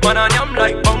 Man, I am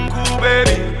like bamboo,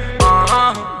 baby.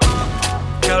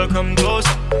 Girl, come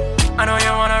closer. I know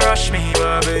you wanna rush me,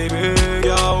 but baby,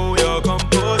 yo, your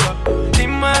composure.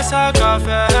 Dis-moi ça qu'a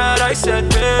fait. I said,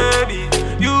 baby,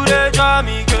 you they drive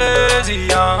me crazy,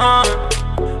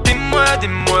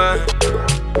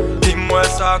 Dis-moi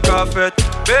ça qu'a fait.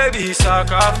 Baby, ça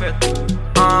qu'a fait.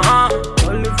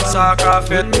 Ça qu'a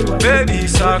fait. Baby,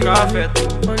 ça qu'a fait.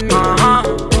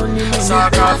 Ça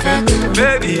qu'a fait.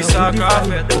 Baby, ça qu'a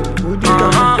fait.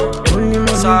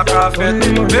 Ça qu'a fait.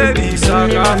 Baby, ça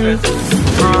qu'a fait.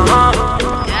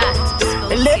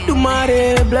 Let the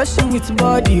money bless you with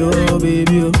body, oh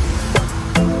baby, oh.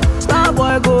 Star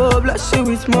boy go bless you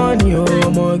with money, oh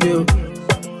my girl.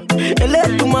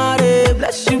 Let the money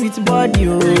bless you with body,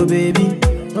 oh baby.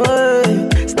 Hey,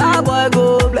 star boy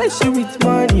go bless you with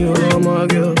money, oh my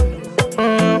girl.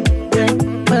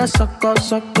 Yeah, suck up,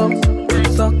 baby.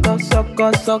 Suck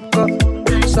up.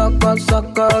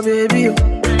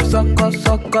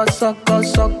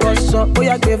 Oh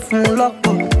yeah, give him lock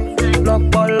up.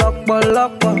 Lock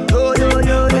up.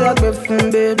 Yo, give him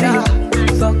baby.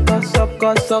 Suck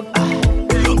up.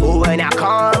 Oh, when I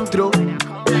come through,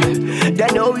 they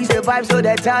know we survive, so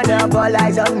they turn up all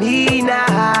eyes on me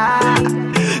now.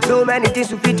 So many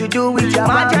things we fit to do with your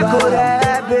magical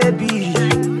baby.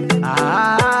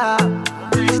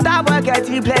 Stop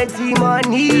getting plenty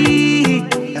money.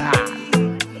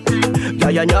 Yeah,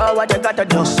 you know what you gotta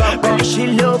do. Baby, she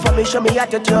love for me, show me how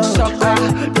to do.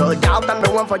 No doubt I'm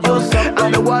the one for you.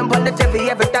 I'm the one for the TV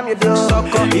every time you do.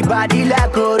 Your body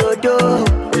like Orodo.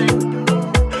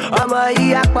 I'm a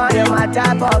yakman, my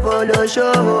type of polo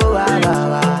show.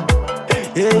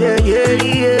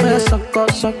 Yeah. Suck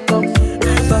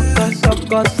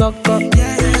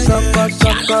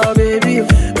up, baby.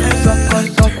 Suck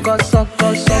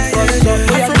up.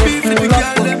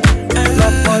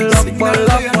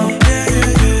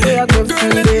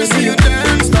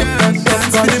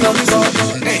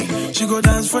 She go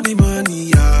dance for the money,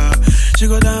 yeah. She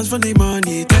go dance for the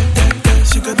money,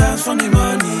 She go dance for the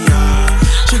money, yeah.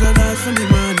 She go dance for the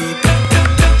money,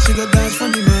 She go dance for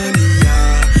the money,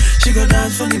 yeah. She go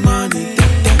dance for the money,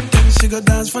 She go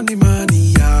dance for the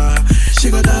money, yeah. She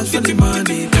go dance for the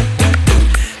money.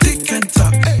 Tick and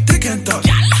talk, tick and talk,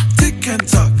 tick and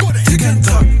talk, tick and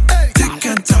talk, tick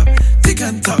and talk, tick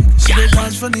and talk. She go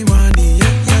dance for the money,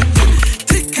 yeah.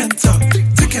 Tick and talk,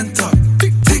 tick and talk,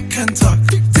 tick and talk,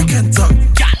 tick and talk,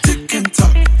 tick and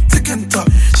talk, tick and talk.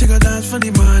 She go dance for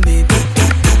the money.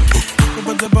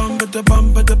 But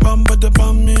the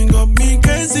bomb, you got me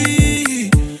crazy.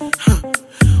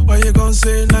 Why you gon'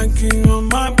 say like you on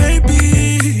my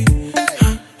baby?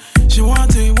 She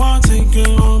want it,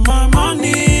 get on my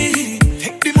money.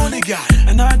 Take the money, girl.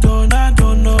 And I don't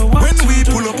know what when we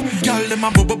pull up, girl, them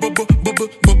a bubble for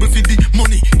the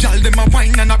money. Girl, them a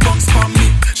wine and a bounce for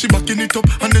me. She backing it up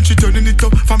and then she turning it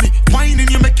up for me. Whining,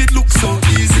 you make it look so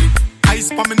easy. Ice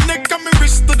for my neck and my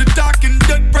wrist to the dark and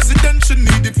dead president, she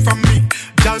need it from me.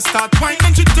 Girl start whine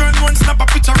and she turn one, snap a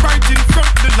picture right in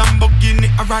front the Lamborghini.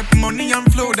 I write money and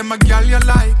flow, them a girl you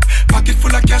like. Pocket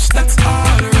full of cash, that's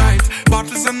alright.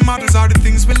 Bottles and models are the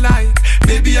things we like.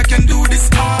 Baby, I can do this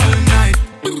all night.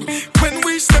 When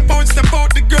we step out,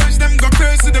 the girls, them go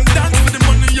crazy, them dance for the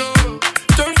money, yo.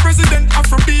 Third president,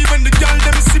 Afro-B, when the girl,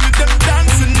 them see me, them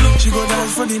dancing low. She go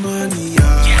dance for the money,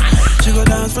 yeah. She go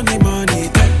dance for the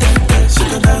money, she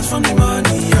go dance for the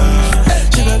money, yeah.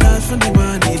 She go dance for the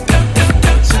money,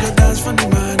 she go dance for the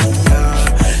money, yeah.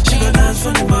 She go dance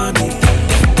for the money,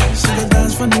 she go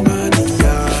dance for the money,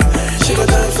 yeah. She go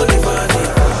dance for the money.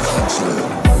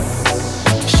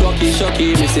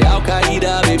 Shocky, me say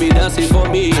Al-Qaeda, baby dancing for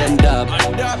me and up.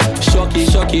 Shocky,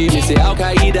 me say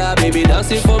Al-Qaeda, baby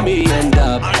dancing for me and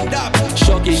up.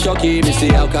 Shocky, me say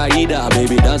Al-Qaeda,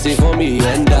 baby dancing for me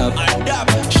and up.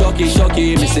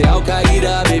 Shocky, me say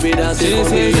Al-Qaeda, baby dancing for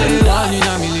me and up. One in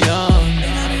a million,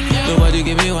 nobody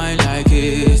give me wine like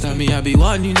it. Tell me I be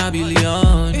one in a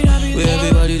billion. Where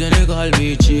everybody then they call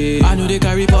me cheap. I know they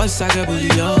carry boss like a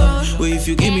billion. Where if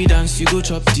you give me dance, you go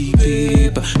chop deep.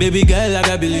 Baby girl, I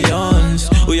got billions.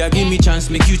 Oh yeah, give me chance,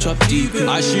 make you chop deep.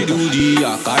 I she do the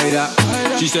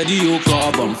Akaida. She said the yoke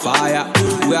up on fire.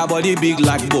 We our body big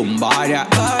like Bombardia.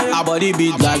 Our body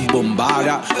big like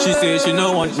Bombardia. She say she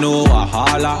no want no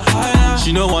wahala.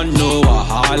 She no want no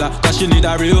wahala. Cause she need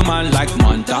a real man like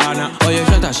Montana. Oh yeah,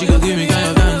 shut up, she gon' give me kind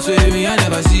of dance with me I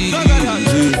never see.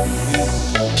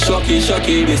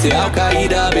 Shocky, me say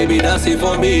Al-Qaeda, baby dancing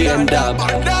for me and dab.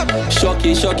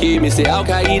 Shocky, me say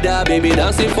Al-Qaeda, baby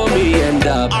dancing for me and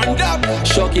dab.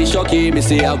 Shocky, me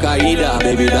say Al-Qaeda,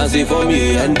 baby dancing for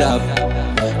me and dab.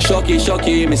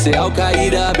 Shocky, me say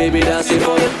Al-Qaeda, baby dancing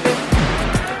for me.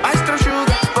 Astro sugar,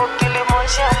 go kill him on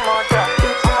some mother.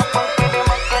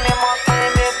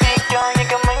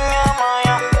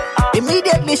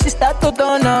 Immediately she start to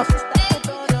turn up.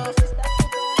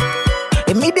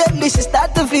 Immediately she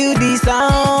start to feel the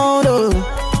sound, oh.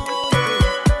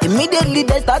 Immediately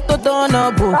they start to turn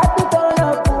up, oh.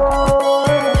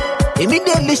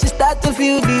 Immediately she start to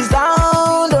feel the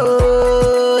sound,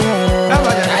 oh.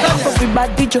 Yeah.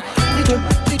 Everybody Kijo,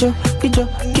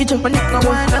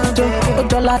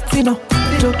 Ojo Latino,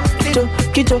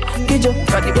 Kijo.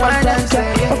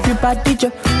 Everybody Kijo,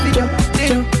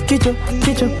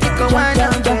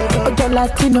 Ojo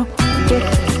Latino.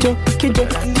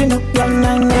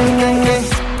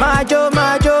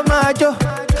 Majo,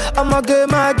 ọmọge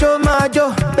majo,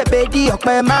 bẹ̀bẹ̀ di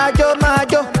ọ̀pẹ majo,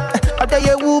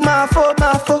 ọ̀dẹ́yẹwù máa fó,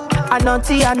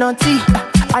 ànàntí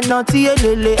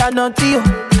elele, ànàntí o,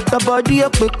 your body a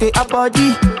pèpè, a body,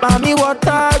 mami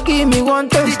water, give me one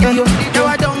taste, yo. Now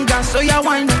I don't gas, so ya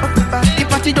wine, the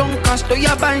party don't cast, so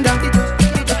ya bind up.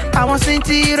 I want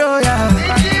City Royal, I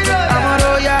want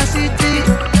Royal City,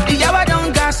 yeah, I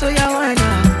don't gas, so ya wine.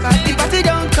 The party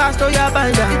don't cast, so ya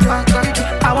bind up.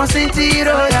 I want City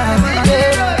Royal, I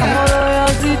want Royal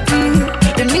City.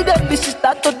 Immediately she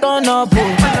start to turn up,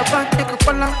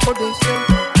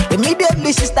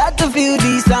 immediately she start to feel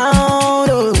the sound,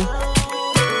 oh.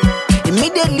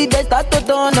 Immediately they start to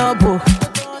turn up, oh.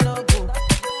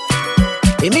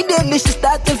 Immediately she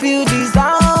start to feel the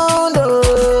sound,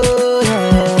 oh.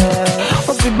 Yeah.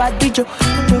 Everybody Kijo,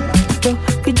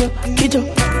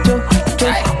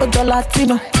 Ojo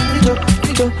Latino, Kijo.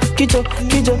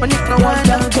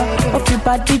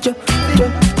 Everybody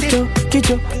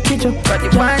Kijo,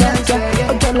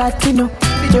 Ojo Latino,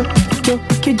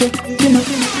 Kijo.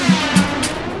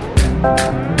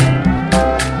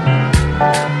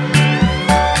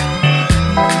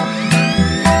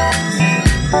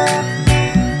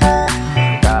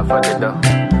 For the dough,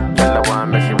 tell her one,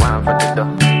 make she want for the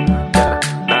dough. Tell her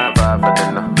 9-5 for the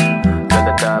no, tell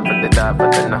her die for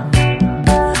the no.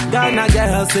 Ghana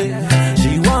girl say she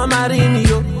want marry me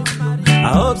yo. I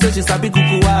hope say she sabi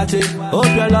kukuwache.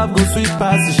 Hope your love go sweet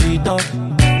past the sheet up.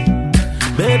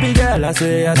 Baby girl, I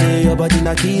say your body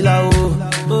na killer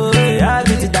oh. Yeah, I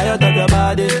get tired of your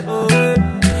body.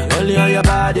 Only on your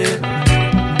body.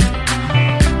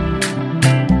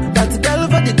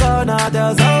 For the corner,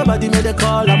 there's somebody made a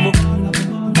call. I'm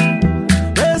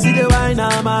they see the wine,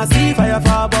 I see fire for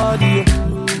her body.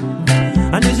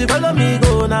 And if she follow me,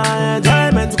 go now,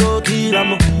 enjoyment go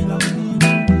kill.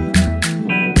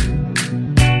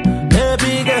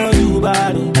 Baby girl, you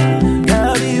body,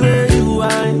 girl, the way you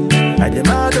whine. I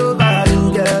demand over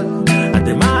you, girl. I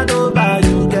demand over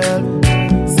you, girl.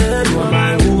 Say you are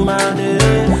my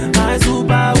woman, my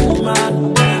superwoman.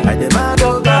 I demand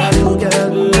over you,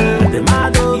 girl.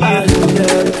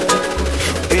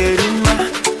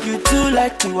 You too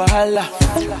like the wahala.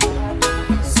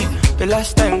 The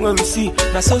last time when we see,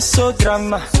 that's so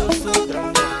drama.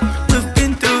 We've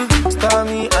been through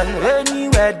stormy and rainy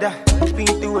weather. Been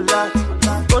through a lot.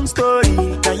 One story,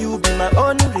 can you be my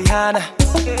own Rihanna?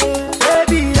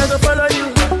 Baby, I go follow you.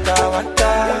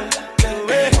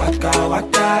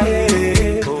 Waka,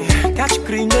 yeah. Catch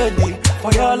green lady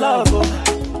for your love, oh.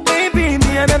 Baby,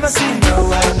 me I never seen no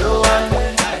one, no one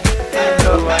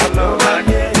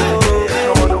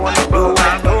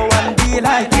be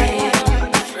like you.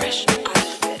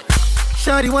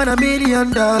 Shawty want $1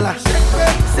 million.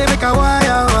 Say make a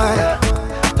wire.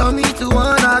 Tell me to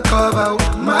wanna cover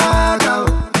my girl.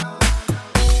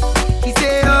 He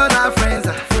say all our friends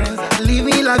are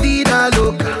living la vida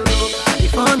loca.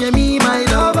 If only me, my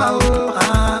lover,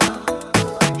 oh.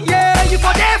 Yeah, you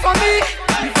for there for me.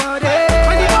 You for there.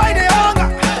 When the boy they hunger,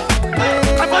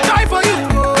 I for die for you.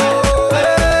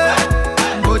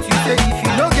 But you say if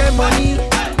you don't get money,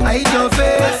 I hide your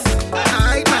face. I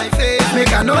hide my face.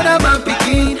 Make another man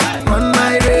picking on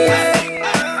my race.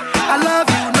 I love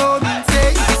you, no mean say.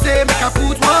 If you say make I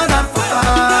put one and for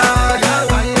five.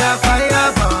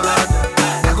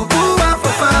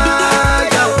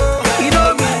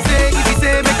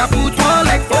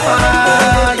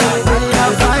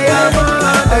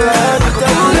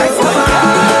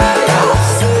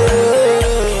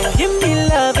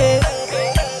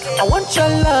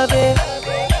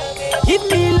 Give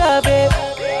me love, eh.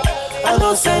 I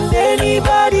don't send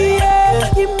anybody, eh.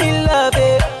 Give me love,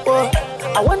 eh. Whoa.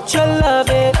 I want your love,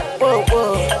 eh. Whoa,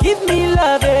 whoa. Give me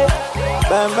love, eh.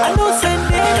 I don't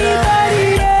send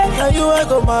anybody, eh. Now you I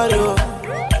go Mario,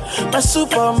 my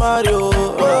Super Mario,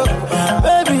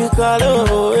 baby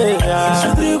Carlo, yeah. She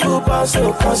dribble past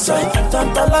so concise,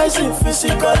 tantalizing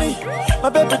physically. My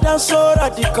baby dance so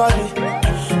radically.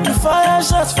 You fire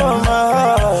shots from my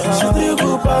heart. She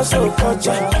dribble past so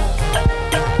concise.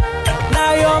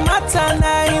 Now your matter,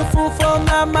 now you full from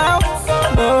my mouth.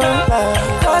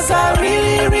 Cause I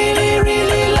really, really,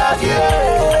 really love you.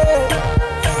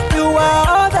 You are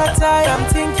all that I am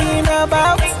thinking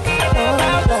about.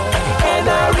 And I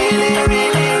really,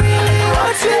 really, really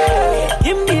want you.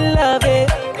 Give me love, eh.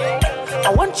 I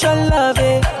want your love,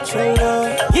 eh.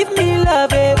 Give me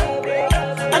love, eh.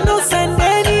 I don't send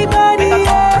anybody,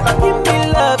 eh. Give me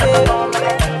love, eh.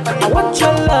 I want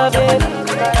your love, eh.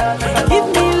 Give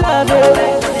me love, eh.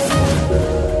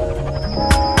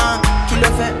 Kilo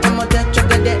fait un moteur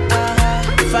chocolat.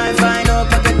 Fine, fine, oh,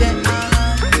 paquet.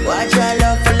 Watch your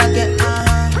love for like it.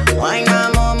 Why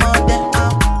not more model?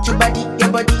 Your body,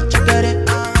 chocolate.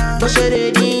 Push it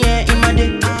in, in my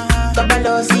day.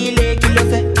 Kabalo, see, kilo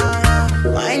fait.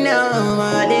 Why now,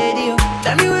 my lady?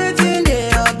 Tell me what's in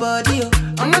your body.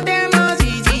 I'm a damn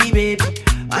easy, baby.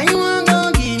 Why you want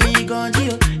to give me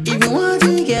control? If you want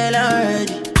to get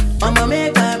already, I'ma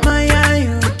make up my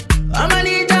you. I'ma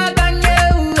need your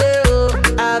candle.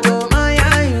 I go my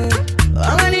you.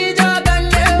 I'ma need your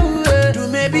candle.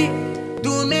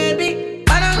 Do maybe. I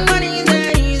don't want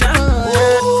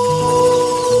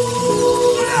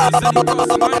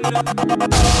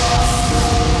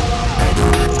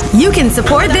You can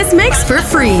support this mix for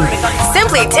free.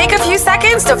 Simply take a few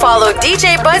seconds to follow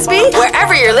DJ Buzzbee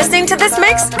wherever you're listening to this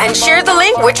mix and share the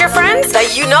link with your friends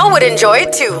that you know would enjoy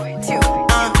it too.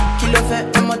 Kilo fait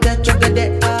un moteur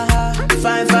chocolat.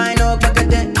 Fine, fine, oh,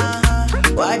 paquet.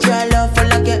 Watch your love for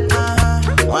like it.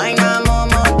 Why not more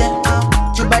model?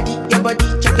 Your body,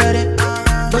 chocolate.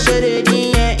 Push it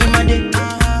in my day.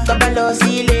 Kabalo,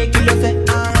 see, kilo fait.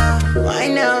 Why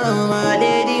now, my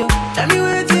lady? Tell me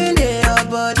what's in your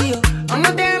body. I'm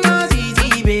a damn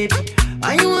easy, baby.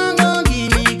 Why you want to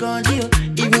give me control?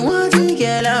 If you want to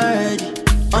get already,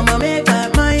 I'ma make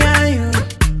up my you.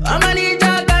 I'ma need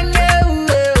your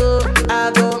candle.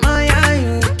 I go my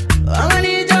you. I'ma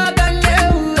need your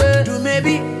candle.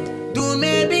 Do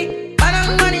maybe. I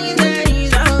don't want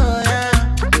these oh yeah.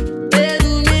 Do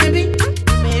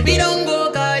maybe don't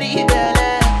go carry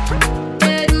belly.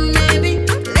 Do maybe.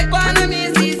 Let one of me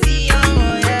see oh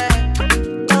yeah.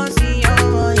 Oh see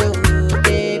oh yo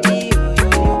baby oh.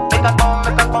 Make a pom,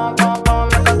 make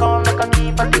a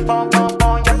knee, body pom pom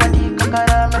pom, your body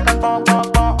kakara, make a pom pom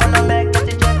pom, on a make that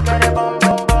you just get it bom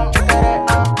bom bom,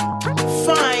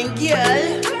 fine girl,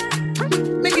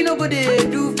 make you nobody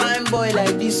do fine boy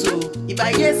like this so. If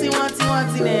I hear say one thing,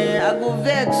 I go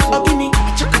vex.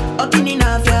 Okini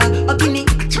navia, okini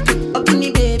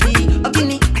baby,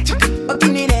 okini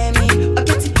remi,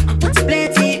 oketi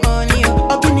plenty money.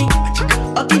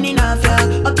 Okini navia,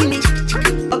 okini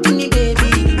baby,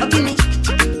 okini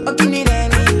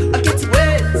remi, oketi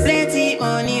plenty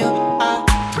money.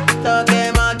 Toke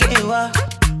makewa,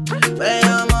 where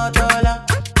your motola,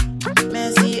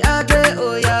 Messi age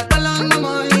oya, kalang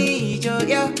mamoli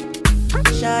joya,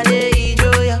 shade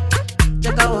ijoya,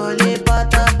 jaka wale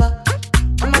patapa.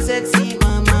 I'm a sexy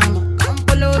mama, come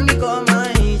follow me, come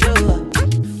my joa.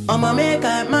 I'ma make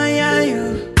up my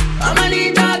you. I'ma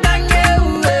need your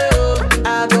candle. I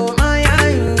go my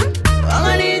you.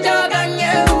 I'ma need your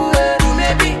candle. Do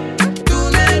maybe.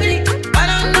 I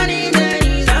don't want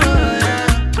these oh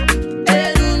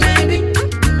yeah. Do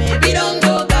maybe don't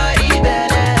go carry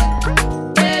belly.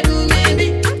 Do maybe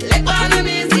let one of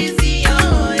me see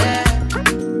oh yeah.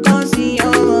 Come see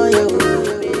oh yo.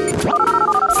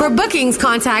 For bookings,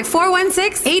 contact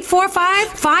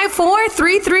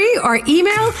 416-845-5433 or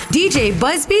email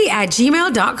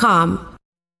djbuzzbee@gmail.com.